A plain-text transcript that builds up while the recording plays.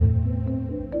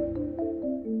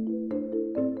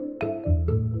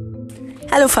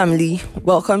Hello, family.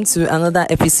 Welcome to another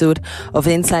episode of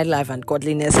Inside Life and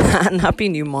Godliness. And happy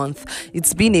new month.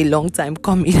 It's been a long time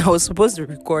coming. I was supposed to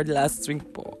record last week,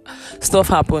 but stuff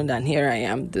happened, and here I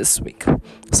am this week.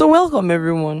 So, welcome,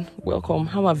 everyone. Welcome.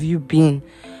 How have you been?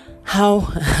 How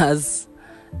has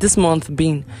this month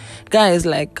been? Guys,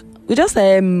 we just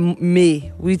had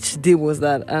May. Which day was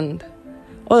that? And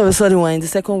all of a sudden, we're in the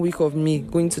second week of May,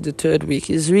 going to the third week.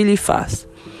 It's really fast.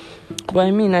 But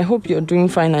I hope you're doing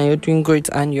fine and you're doing great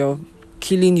and you're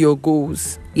killing your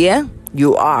goals. Yeah?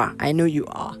 You are. I know you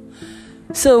are.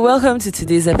 So, welcome to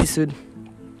today's episode.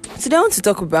 Today, I want to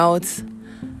talk about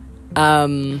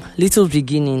little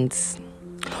beginnings.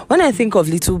 When I think of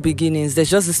little beginnings, there's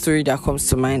just a story that comes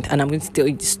to mind, and I'm going to tell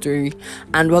you the story.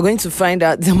 And we're going to find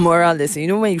out the moral lesson. You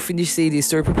know, when you finish saying the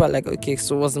story, people are like, okay,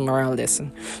 so what's the moral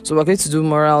lesson? So, we're going to do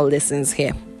moral lessons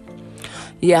here.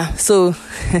 Yeah, so...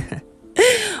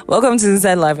 Welcome to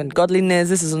Inside Life and Godliness.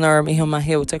 This is Honora Mihoma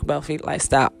here. We'll talk about faith,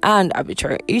 lifestyle, and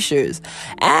arbitrary issues.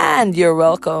 And you're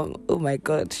welcome. Oh my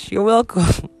God, you're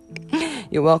welcome.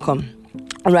 You're welcome.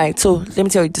 All right, so let me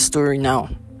tell you the story now.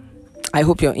 I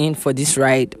hope you're in for this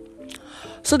ride.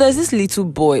 So there's this little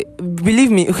boy.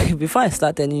 Believe me, okay, before I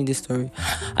start telling you this story,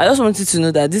 I just want you to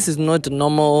know that this is not the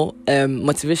normal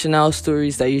motivational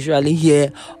stories that you usually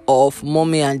hear of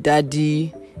mommy and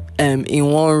daddy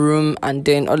in one room, and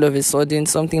then all of a sudden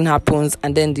something happens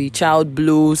and then the child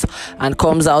blows and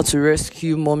comes out to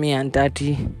rescue mommy and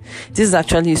daddy. This is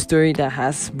actually a story that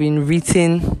has been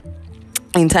written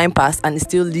in time past and is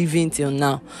still living till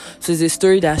now. So it's a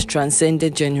story that's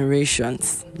transcended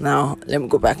generations. Now let me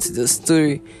go back to the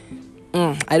story.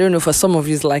 I don't know, for some of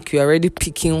you it's like you're already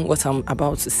picking what I'm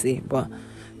about to say, but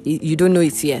you don't know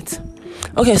it yet.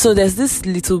 Okay, so there's this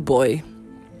little boy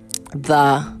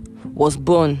that was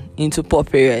born into poor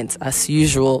parents, as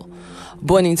usual.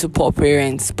 Born into poor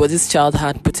parents, but this child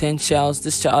had potentials.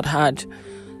 This child had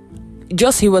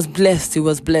he was blessed.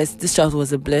 This child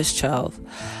was a blessed child.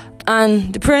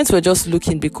 And the parents were just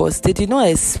looking because they did not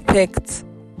expect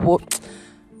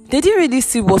they didn't really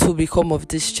see what would become of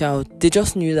this child. They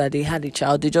just knew that they had a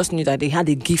child. They just knew that they had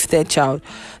a gifted child.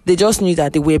 They just knew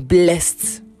that they were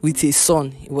blessed with a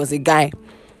son. It was a guy.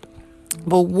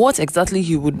 But what exactly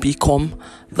he would become,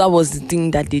 that was the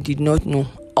thing that they did not know.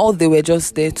 All they were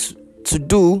just there to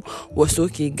do was,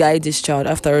 guide this child.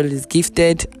 After all, he's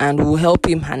gifted and will help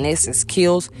him harness his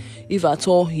skills if at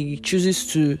all he chooses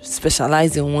to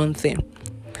specialize in one thing.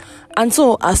 And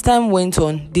so, as time went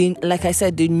on, they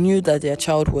knew that their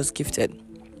child was gifted.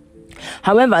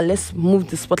 However, let's move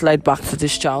the spotlight back to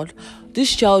this child.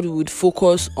 This child would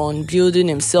focus on building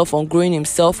himself, on growing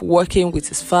himself, working with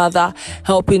his father,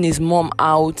 helping his mom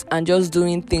out, and just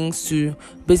doing things to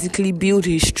basically build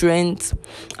his strength.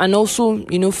 And also,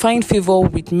 find favor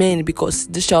with men, because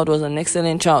this child was an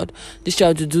excellent child. This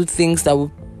child would do things that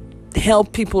would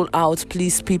help people out,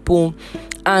 please people.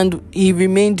 And he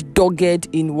remained dogged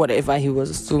in whatever he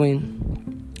was doing.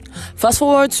 Fast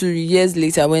forward to years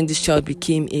later when this child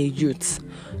became a youth.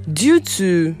 Due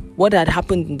to what had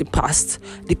happened in the past,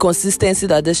 the consistency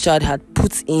that this child had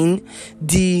put in,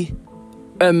 the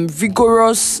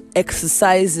vigorous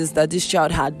exercises that this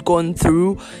child had gone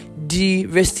through, the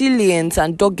resilience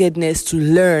and doggedness to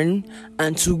learn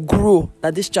and to grow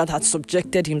that this child had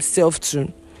subjected himself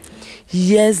to.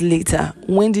 Years later,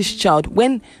 when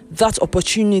that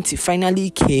opportunity finally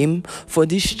came for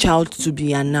this child to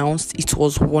be announced, it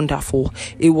was wonderful.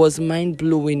 It was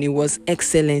mind-blowing. It was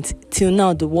excellent. Till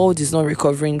now, the world is not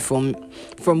recovering from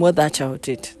what that child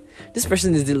did. This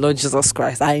person is the Lord Jesus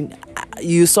Christ.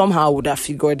 You somehow would have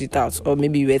figured it out, or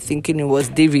maybe you were thinking it was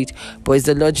David, but it's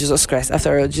the Lord Jesus Christ.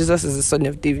 After all, Jesus is the son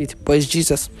of David, but it's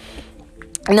Jesus.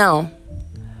 Now,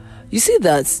 you see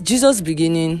that Jesus'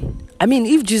 beginning...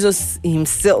 if Jesus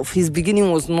himself, his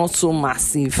beginning was not so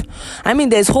massive,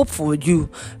 there's hope for you.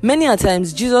 Many a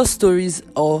times, Jesus' stories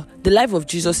or the life of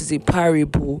Jesus is a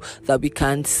parable that we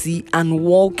can see and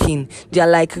walk in. They are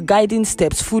like guiding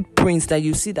steps, footprints that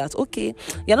you see that, okay,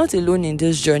 you're not alone in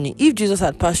this journey. If Jesus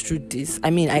had passed through this,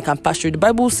 I can pass through. The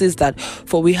Bible says that,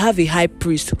 for we have a high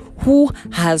priest who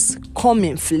has come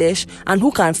in flesh and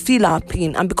who can feel our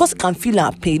pain. And because he can feel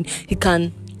our pain, he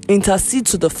can intercede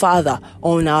to the Father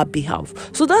on our behalf.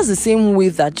 So that's the same way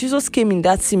that Jesus came in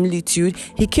that similitude.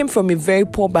 He came from a very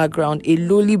poor background, a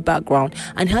lowly background,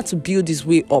 and had to build his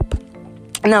way up.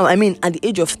 Now, at the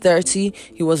age of 30,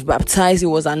 he was baptized, he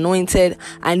was anointed.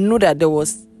 I know that there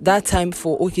was that time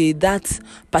for that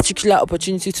particular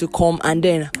opportunity to come, and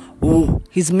then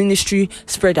his ministry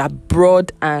spread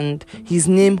abroad and his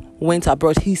name went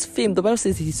abroad. His fame, the Bible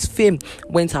says his fame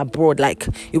went abroad, like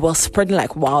it was spreading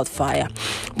like wildfire.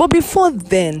 But before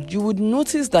then, you would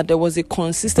notice that there was a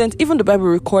consistent, even the Bible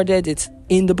recorded it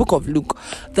in the book of Luke,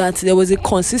 that there was a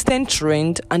consistent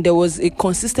trend and there was a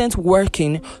consistent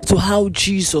working to how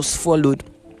Jesus followed.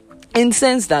 In the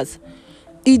sense that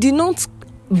he did not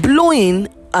blow in,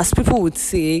 as people would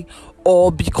say,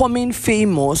 or becoming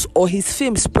famous, or his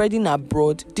fame spreading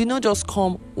abroad did not just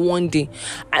come one day.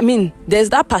 I mean, there's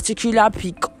that particular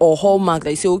peak or hallmark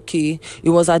that you say, okay, it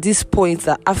was at this point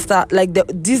that after, like,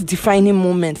 this defining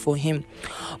moment for him.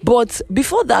 But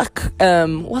before that,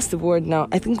 what's the word now?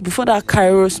 I think before that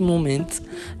Kairos moment,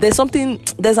 there's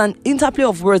an interplay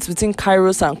of words between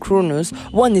Kairos and Chronos.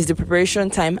 One is the preparation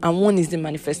time and one is the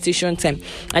manifestation time.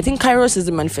 I think Kairos is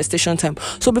the manifestation time.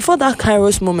 So before that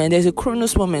Kairos moment, there's a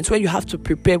Chronos moment where you have to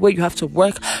prepare, where you have to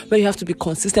work, where you have to be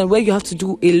consistent, where you have to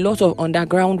do a lot of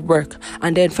underground work.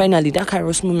 And then finally, that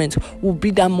Kairos moment will be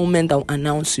that moment that will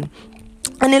announce you.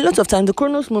 And a lot of times, the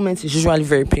Chronos moment is usually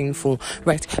very painful,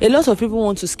 right? A lot of people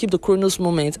want to skip the Chronos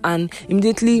moment and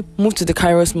immediately move to the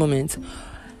Kairos moment.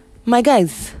 My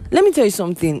guys, let me tell you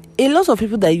something. A lot of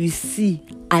people that you see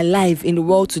alive in the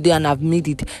world today and have made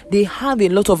it, they have a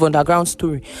lot of underground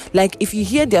story. Like, if you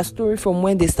hear their story from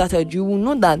when they started, you will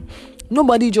know that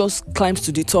nobody just climbs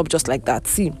to the top just like that.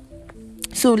 See?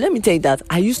 So let me tell you that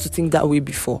I used to think that way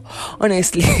before.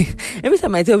 Honestly, every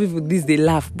time I tell people this, they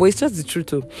laugh, but it's just the truth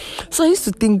too. So I used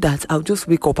to think that I'll just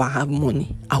wake up and have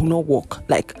money. I'll not work.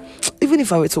 Like, even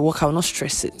if I were to work, I'll not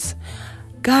stress it.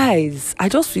 Guys, I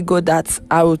just figured that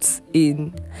out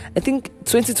in, I think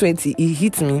 2020, it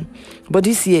hit me. But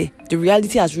this year, the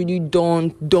reality has really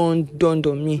dawned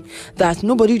on me that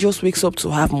nobody just wakes up to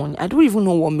have money. I don't even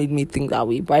know what made me think that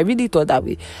way, but I really thought that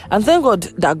way. And thank God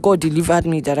that God delivered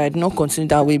me, that I did not continue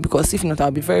that way, because if not,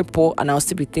 I'll be very poor and I'll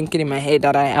still be thinking in my head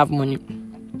that I have money.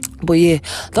 But yeah,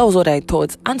 that was what I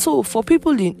thought. And so for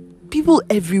people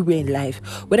everywhere in life,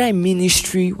 whether in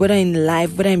ministry, whether in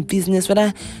life, whether in business,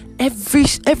 whether every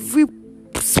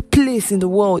place in the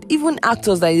world, even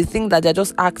actors that you think that they're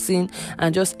just acting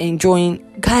and just enjoying,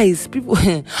 guys, people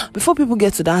before people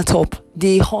get to that top,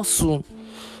 they hustle.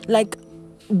 Like,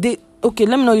 let me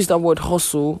not use that word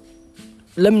hustle,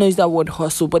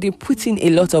 but they put in a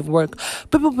lot of work.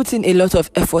 People put in a lot of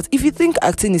effort. If you think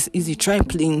acting is easy, try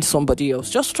playing somebody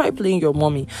else. Just try playing your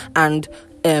mommy and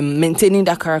maintaining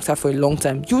that character for a long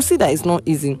time. You'll see that it's not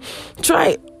easy.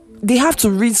 They have to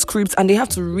read scripts and they have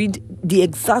to read the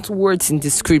exact words in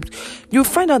the script. You'll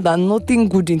find out that nothing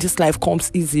good in this life comes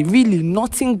easy. Really,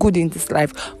 nothing good in this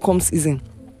life comes easy.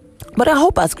 But I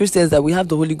hope as Christians that we have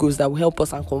the Holy Ghost that will help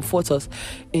us and comfort us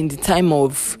in the time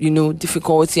of,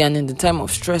 difficulty, and in the time of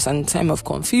stress and the time of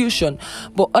confusion.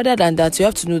 But other than that, you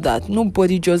have to know that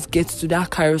nobody just gets to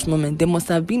that Kairos moment. There must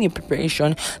have been a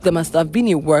preparation. There must have been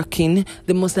a working.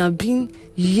 There must have been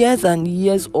years and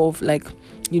years of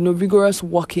rigorous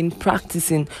working,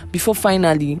 practicing before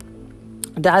finally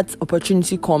that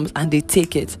opportunity comes and they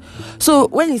take it. So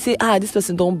when you say, this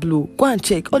person don't blow, go and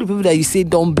check all the people that you say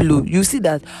don't blow. You see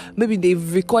that maybe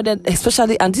they've recorded,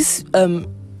 especially, and this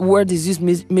word is used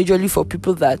majorly for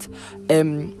people that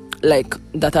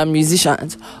that are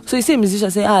musicians. So you say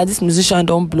musician, say, this musician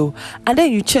don't blow, and then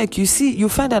you check, you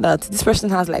find out that this person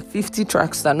has like 50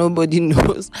 tracks that nobody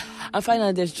knows, and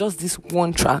finally there's just this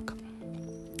one track.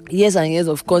 Years and years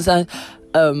of constant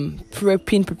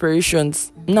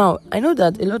preparations. Now, I know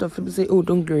that a lot of people say,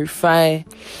 don't glorify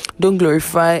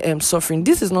suffering.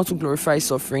 This is not to glorify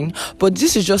suffering, but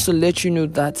this is just to let you know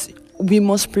that we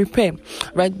must prepare,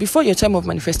 right? Before your time of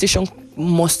manifestation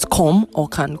must come or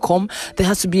can come, there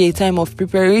has to be a time of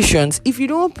preparations. If you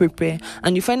don't prepare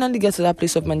and you finally get to that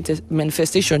place of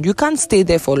manifestation, you can't stay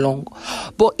there for long.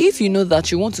 But if you know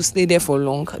that you want to stay there for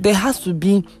long, there has to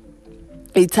be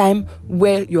a time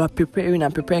where you are preparing,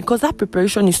 because that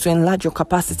preparation is to enlarge your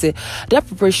capacity. That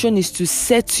preparation is to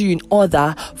set you in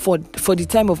order for the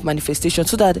time of manifestation,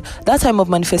 so that time of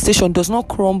manifestation does not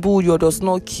crumble you or does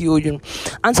not kill you.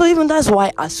 And so even that's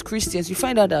why as Christians you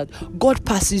find out that God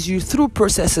passes you through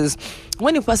processes.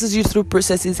 When he passes you through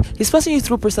processes, he's passing you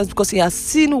through processes because he has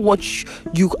seen what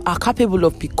you are capable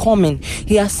of becoming.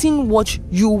 He has seen what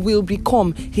you will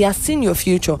become. He has seen your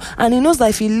future, and he knows that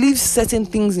if he leaves certain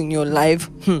things in your life,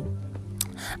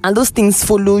 and those things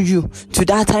follow you to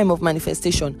that time of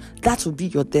manifestation, that will be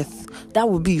your death. that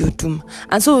will be your doom.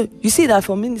 And so you see that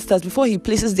for ministers, before he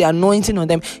places the anointing on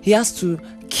them, he has to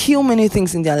kill many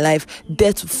things in their life.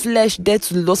 Death to flesh, death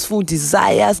to lustful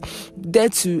desires,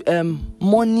 death to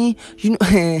money.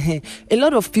 A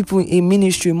lot of people in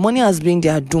ministry, money has been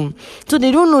their doom. So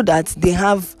they don't know that they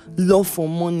have love for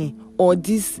money, or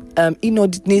this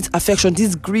inordinate affection,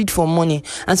 this greed for money.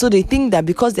 And so they think that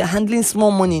because they're handling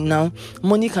small money now,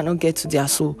 money cannot get to their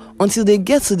soul, until they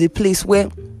get to the place where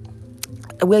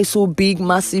it's so big,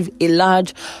 massive, a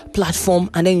large platform,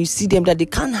 and then you see them that they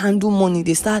can't handle money.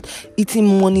 They start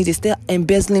eating money, they start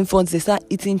embezzling funds, they start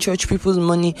eating church people's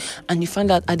money, and you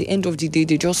find out at the end of the day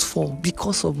they just fall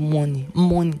because of money.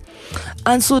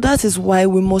 And so that is why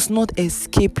we must not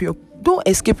don't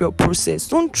escape your process.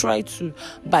 Don't try to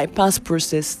bypass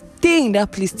process. Stay in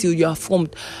that place till you are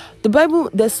formed. The Bible,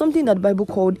 there's something that the Bible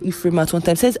called Ephraim at one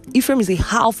time. It says Ephraim is a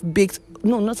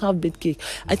not half-baked cake.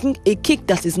 I think a cake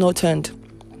that is not turned.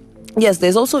 Yes,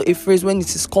 there's also a phrase when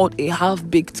it is called a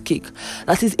half-baked cake.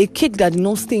 That is a cake that did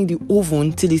not stay in the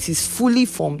oven till it is fully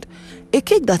formed. A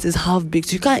cake that is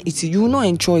half-baked, you can't eat it, you will not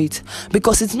enjoy it,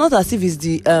 because it's not as if it's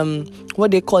the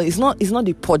what they call it. It's not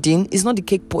the pudding, it's not the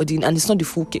cake pudding, and it's not the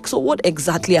full cake. So what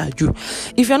exactly are you?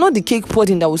 If you're not the cake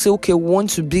pudding that will say, okay, we want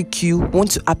to bake you,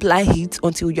 want to apply heat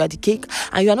until you are the cake,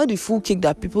 and you are not the full cake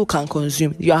that people can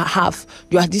consume, you are half,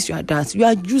 you are this, you are that, you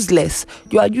are useless,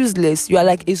 you are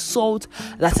like a salt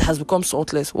that has become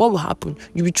saltless. What will happen?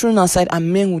 You'll be thrown outside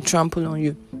and men will trample on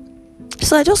you.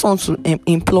 So I just want to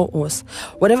implore us,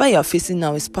 whatever you're facing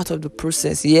now is part of the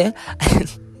process, yeah?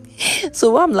 So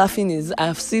what I'm laughing is,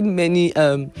 I've seen many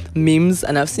memes,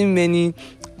 and I've seen many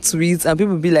tweets, and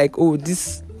people be like, oh,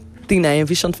 this thing I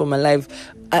envisioned for my life,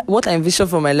 what I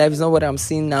envisioned for my life is not what I'm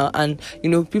seeing now. And,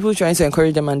 people trying to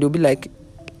encourage them, and they'll be like,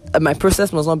 my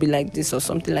process must not be like this or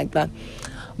something like that.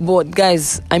 But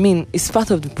guys, it's part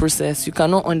of the process. You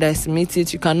cannot underestimate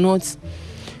it. You cannot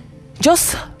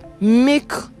just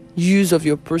make use of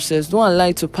your process. Don't allow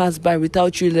it to pass by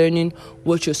without you learning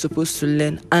what you're supposed to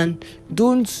learn, and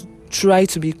don't try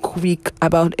to be quick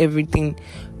about everything.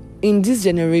 In this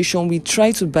generation, we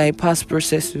try to bypass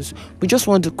processes. We just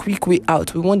want the quick way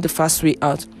out. We want the fast way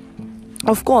out.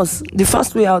 Of course, the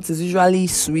fast way out is usually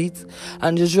sweet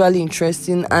and usually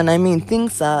interesting, and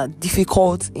things are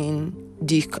difficult in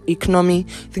the economy.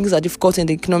 Things are difficult in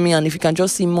the economy, and if you can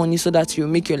just see money so that you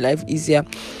make your life easier,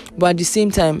 but at the same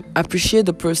time, appreciate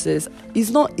the process. It's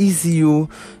not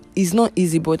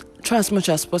easy, but try as much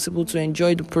as possible to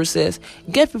enjoy the process.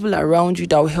 Get people around you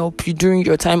that will help you during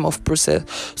your time of process,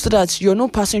 so that you're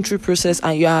not passing through process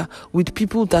and you are with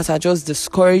people that are just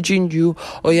discouraging you,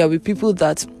 or you're with people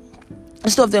that,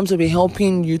 instead of them to be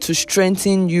helping you, to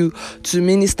strengthen you, to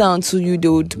minister unto you, they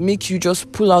would make you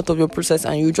just pull out of your process,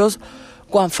 and you just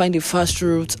go and find a fast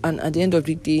route, and at the end of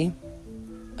the day,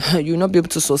 you'll not be able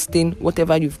to sustain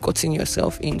whatever you've gotten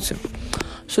yourself into.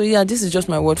 So yeah, this is just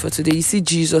my word for today. You see,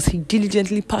 Jesus, he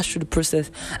diligently passed through the process,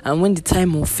 and when the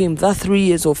time of fame, that 3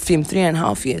 years of fame,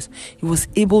 3.5 years, he was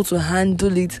able to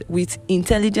handle it with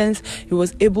intelligence. He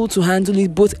was able to handle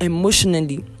it both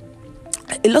emotionally.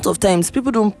 A lot of times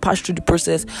people don't pass through the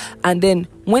process, and then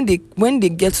when they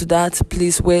get to that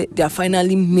place where they are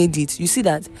finally made it, you see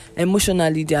that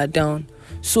emotionally they are down.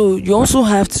 So you also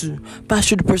have to pass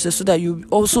through the process so that you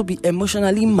also be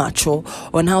emotionally mature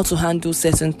on how to handle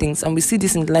certain things. And we see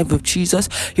this in the life of Jesus.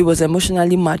 He was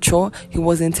emotionally mature. He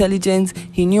was intelligent.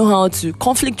 He knew how to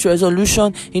conflict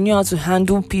resolution. He knew how to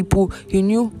handle people. He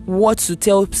knew what to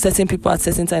tell certain people at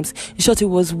certain times. In short, it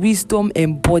was wisdom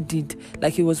embodied,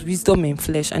 like it was wisdom in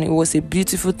flesh, and it was a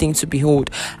beautiful thing to behold.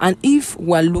 And if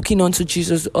we're looking unto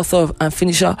Jesus, the author and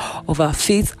finisher of our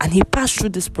faith, and he passed through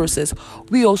this process,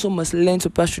 we also must learn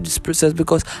to pass through this process,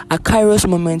 because our Kairos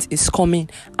moment is coming,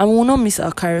 and we will not miss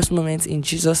our Kairos moment in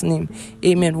Jesus' name.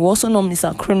 Amen. We will also not miss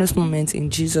our Chronos moment in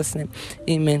Jesus' name.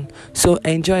 Amen. So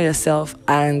enjoy yourself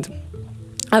and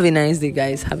have a nice day,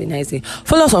 guys. Have a nice day.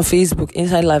 Follow us on Facebook,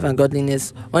 Inside Life and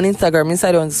Godliness. On Instagram,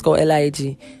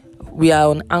 inside_LIG. We are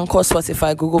on Anchor,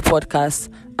 Spotify, Google Podcasts,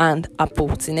 and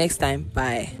Apple. Till next time.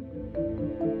 Bye.